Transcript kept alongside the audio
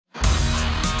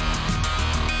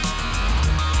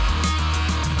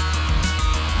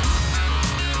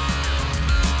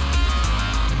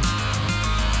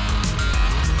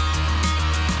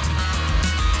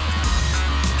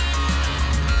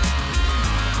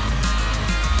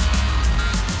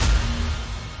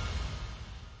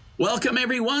Welcome,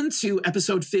 everyone, to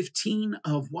episode 15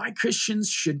 of Why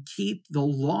Christians Should Keep the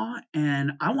Law.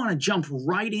 And I want to jump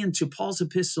right into Paul's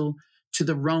epistle to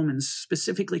the Romans,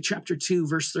 specifically chapter 2,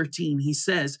 verse 13. He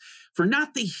says, "For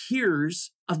not the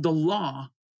hearers of the law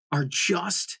are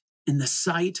just in the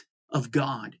sight of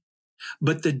God,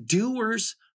 but the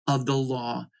doers of the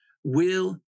law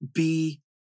will be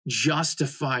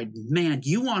justified." Man,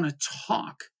 you want to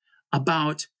talk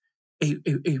about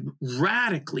a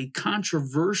radically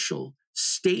controversial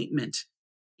statement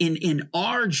in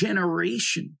our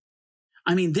generation.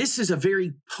 I mean, this is a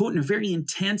very potent, very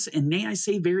intense, and may I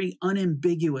say, very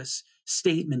unambiguous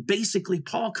statement. Basically,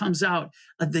 Paul comes out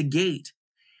of the gate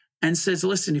and says,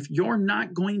 listen, if you're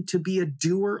not going to be a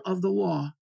doer of the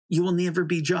law, you will never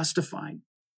be justified.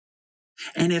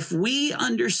 And if we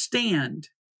understand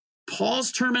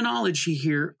Paul's terminology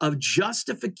here of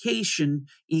justification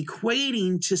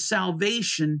equating to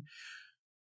salvation,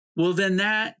 well, then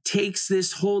that takes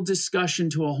this whole discussion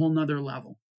to a whole nother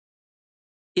level.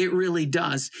 It really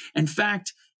does. In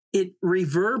fact, it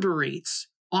reverberates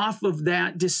off of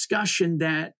that discussion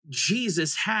that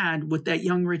Jesus had with that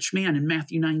young rich man in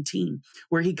Matthew 19,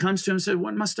 where he comes to him and said,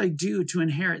 "What must I do to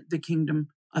inherit the kingdom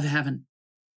of heaven?"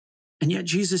 And yet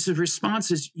Jesus' response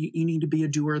is, you need to be a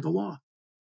doer of the law.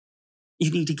 You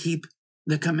need to keep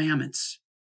the commandments.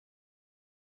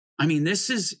 I mean, this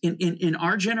is, in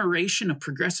our generation of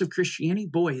progressive Christianity,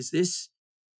 boy, is this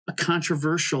a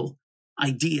controversial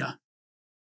idea.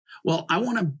 Well, I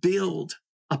want to build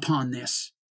upon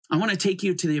this. I want to take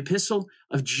you to the epistle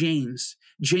of James.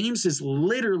 James is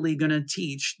literally going to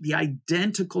teach the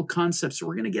identical concepts. So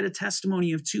we're going to get a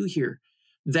testimony of two here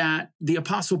that the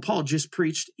Apostle Paul just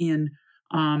preached in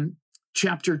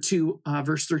chapter 2,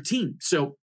 verse 13.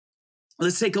 So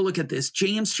let's take a look at this.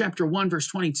 James chapter 1, verse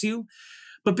 22.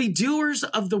 "But be doers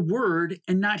of the word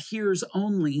and not hearers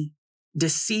only,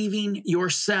 deceiving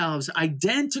yourselves."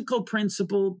 Identical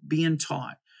principle being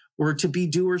taught. We're to be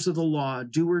doers of the law,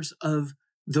 doers of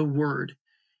the word.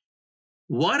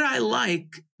 What I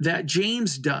like that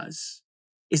James does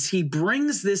is he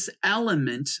brings this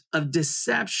element of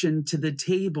deception to the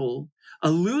table,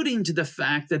 alluding to the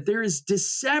fact that there is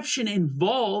deception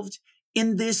involved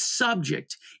in this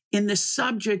subject, in the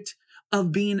subject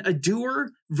of being a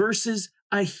doer versus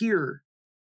a hearer,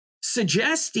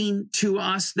 suggesting to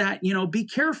us that, be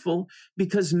careful,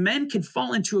 because men could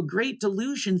fall into a great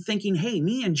delusion thinking, hey,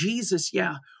 me and Jesus,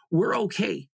 yeah, we're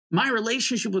okay. My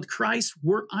relationship with Christ,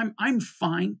 I'm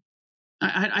fine.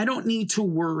 I don't need to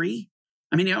worry.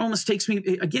 I mean, it almost takes me,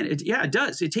 again, it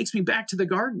does. It takes me back to the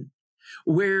garden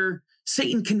where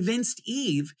Satan convinced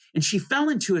Eve and she fell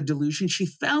into a delusion. She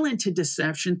fell into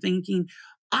deception thinking,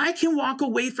 I can walk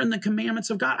away from the commandments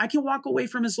of God. I can walk away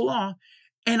from his law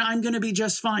and I'm going to be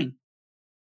just fine.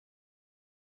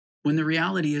 When the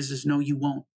reality is no, you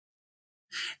won't.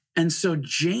 And so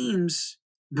James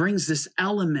brings this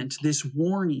element, this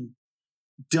warning.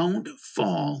 Don't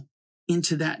fall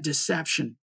into that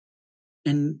deception.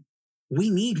 And we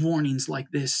need warnings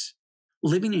like this.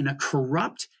 Living in a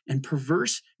corrupt and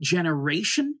perverse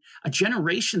generation, a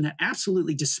generation that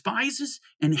absolutely despises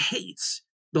and hates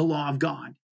the law of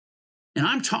God. And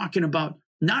I'm talking about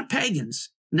not pagans,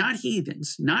 not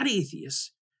heathens, not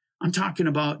atheists. I'm talking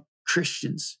about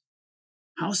Christians.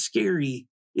 How scary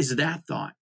is that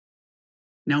thought?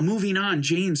 Now, moving on,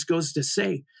 James goes to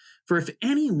say, "For if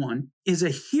anyone is a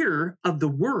hearer of the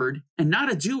word and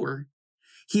not a doer,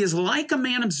 he is like a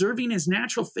man observing his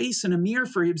natural face in a mirror,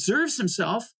 for he observes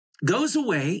himself, goes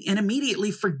away, and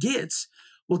immediately forgets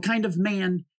what kind of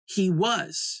man he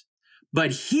was.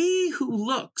 But he who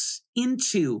looks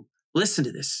into," listen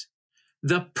to this,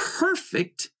 "the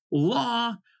perfect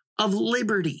law of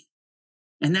liberty."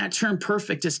 And that term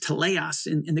perfect is teleios.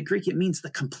 In the Greek, it means the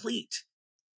complete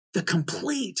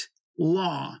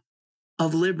law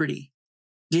of liberty.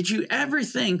 Did you ever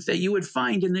think that you would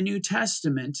find in the New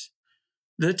Testament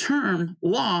the term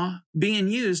law being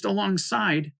used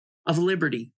alongside of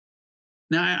liberty?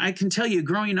 Now, I can tell you,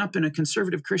 growing up in a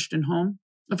conservative Christian home,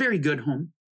 a very good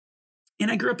home, and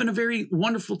I grew up in a very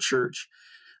wonderful church.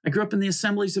 I grew up in the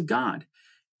Assemblies of God.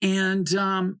 And,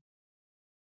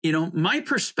 my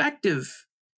perspective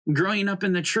growing up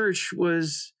in the church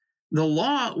was the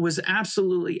law was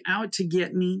absolutely out to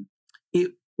get me.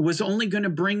 It was only going to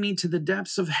bring me to the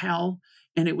depths of hell,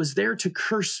 and it was there to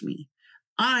curse me.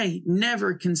 I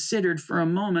never considered for a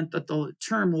moment that the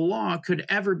term law could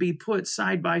ever be put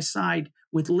side by side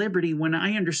with liberty when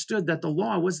I understood that the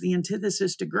law was the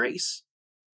antithesis to grace.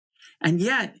 And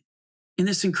yet, in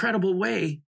this incredible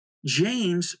way,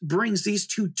 James brings these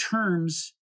two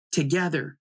terms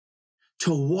together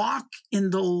to walk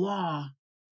in the law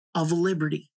of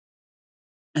liberty.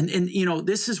 And you know,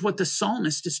 this is what the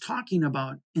psalmist is talking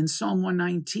about in Psalm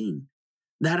 119,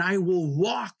 that I will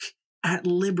walk at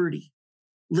liberty.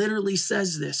 Literally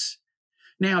says this.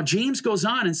 Now, James goes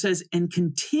on and says, and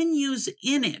continues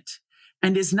in it,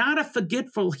 and is not a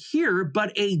forgetful hearer,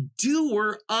 but a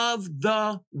doer of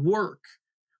the work.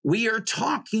 We are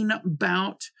talking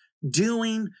about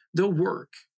doing the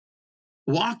work,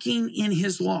 walking in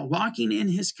his law, walking in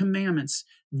his commandments.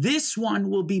 This one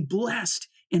will be blessed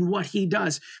in what he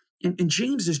does. And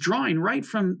James is drawing right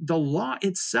from the law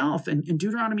itself. And in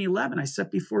Deuteronomy 11, I set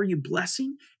before you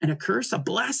blessing and a curse. A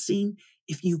blessing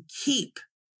if you keep.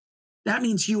 That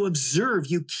means you observe,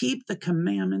 you keep the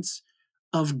commandments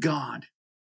of God.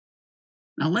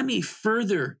 Now, let me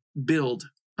further build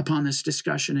upon this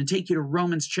discussion and take you to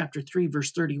Romans chapter 3,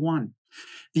 verse 31.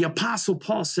 The Apostle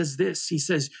Paul says this. He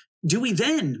says, do we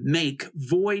then make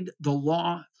void the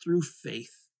law through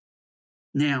faith?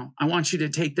 Now, I want you to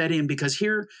take that in, because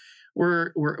here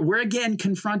we're again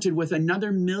confronted with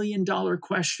another $1 million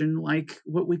question, like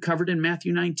what we covered in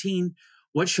Matthew 19.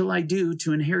 What shall I do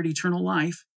to inherit eternal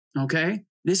life? Okay,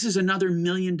 this is another $1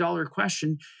 million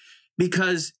question,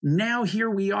 because now here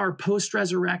we are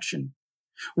post-resurrection.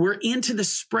 We're into the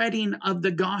spreading of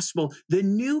the gospel. The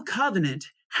new covenant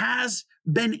has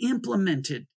been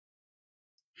implemented.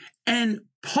 And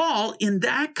Paul, in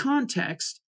that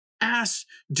context, asks,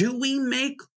 do we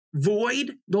make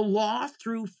void the law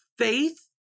through faith?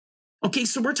 Okay,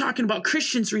 so we're talking about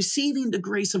Christians receiving the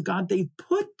grace of God. They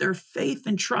put their faith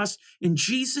and trust in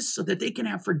Jesus so that they can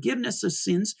have forgiveness of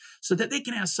sins, so that they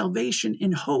can have salvation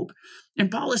and hope.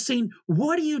 And Paul is saying,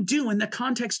 what do you do in the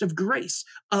context of grace,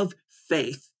 of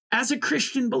faith? As a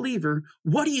Christian believer,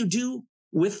 what do you do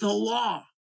with the law?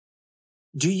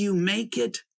 Do you make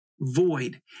it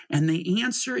void? And the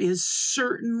answer is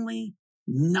certainly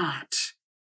not.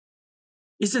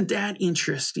 Isn't that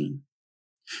interesting?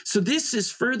 So this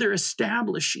is further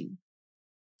establishing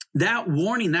that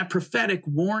warning, that prophetic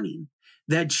warning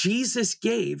that Jesus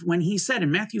gave when he said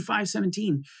in Matthew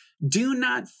 5:17, do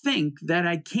not think that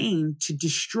I came to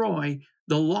destroy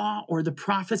the law or the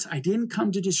prophets. I didn't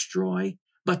come to destroy,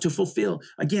 but to fulfill.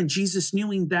 Again, Jesus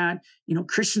knowing that,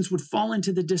 Christians would fall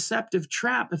into the deceptive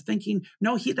trap of thinking,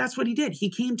 no, that's what he did. He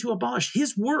came to abolish.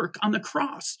 His work on the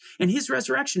cross and his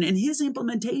resurrection and his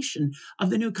implementation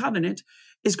of the new covenant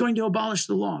is going to abolish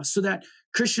the law, so that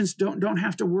Christians don't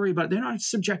have to worry about it. They don't have to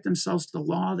subject themselves to the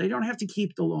law. They don't have to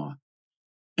keep the law.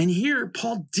 And here,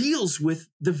 Paul deals with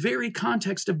the very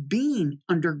context of being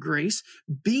under grace,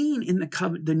 being in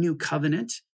the new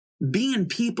covenant, being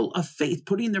people of faith,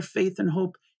 putting their faith and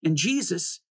hope in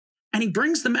Jesus. And he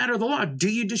brings the matter of the law. Do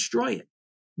you destroy it?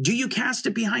 Do you cast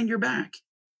it behind your back?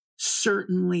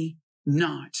 Certainly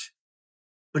not.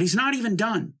 But he's not even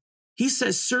done. He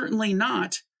says, certainly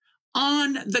not.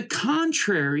 On the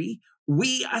contrary,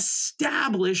 we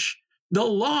establish the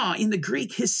law. In the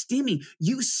Greek, histemi,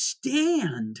 you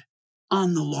stand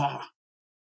on the law.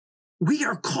 We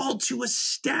are called to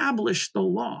establish the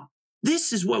law.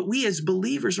 This is what we as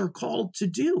believers are called to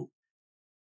do.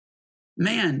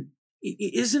 Man,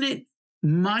 isn't it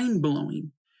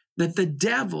mind-blowing that the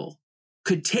devil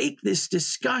could take this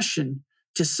discussion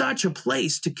to such a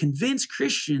place to convince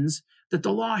Christians that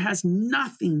the law has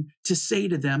nothing to say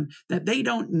to them, that they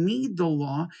don't need the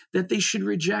law, that they should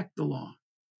reject the law?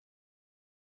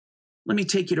 Let me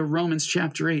take you to Romans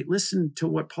chapter 8. Listen to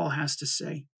what Paul has to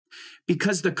say.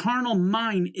 Because the carnal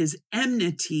mind is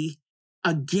enmity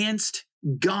against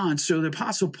God. So the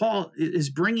Apostle Paul is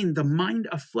bringing the mind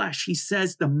of flesh. He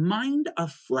says the mind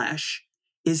of flesh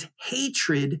is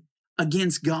hatred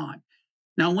against God.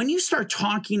 Now, when you start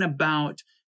talking about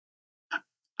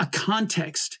a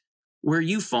context where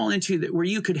you fall into that, where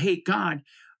you could hate God,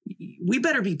 we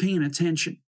better be paying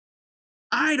attention.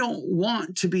 I don't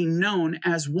want to be known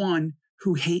as one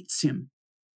who hates him.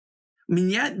 I mean,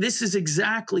 yet this is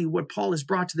exactly what Paul has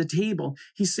brought to the table.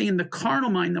 He's saying the carnal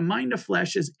mind, the mind of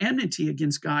flesh, is enmity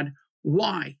against God.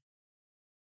 Why?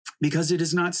 Because it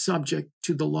is not subject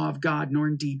to the law of God, nor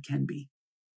indeed can be.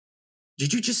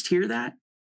 Did you just hear that?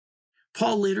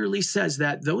 Paul literally says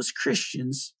that those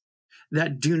Christians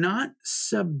that do not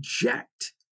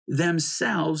subject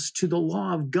themselves to the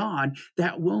law of God,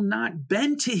 that will not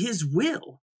bend to his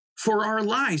will for our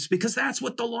lives, because that's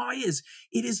what the law is.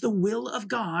 It is the will of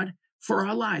God for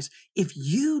our lives. If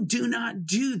you do not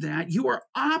do that, you are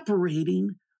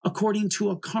operating according to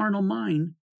a carnal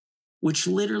mind, which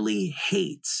literally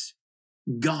hates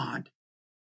God.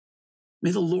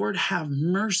 May the Lord have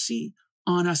mercy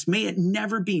on us. May it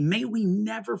never be. May we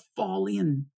never fall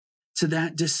in to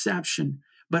that deception,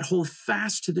 but hold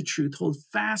fast to the truth, hold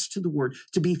fast to the word,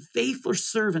 to be faithful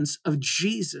servants of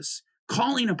Jesus,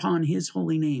 calling upon his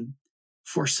holy name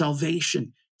for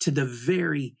salvation to the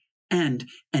very end,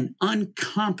 and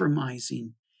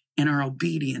uncompromising in our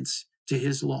obedience to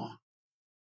his law.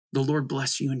 The Lord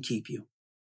bless you and keep you.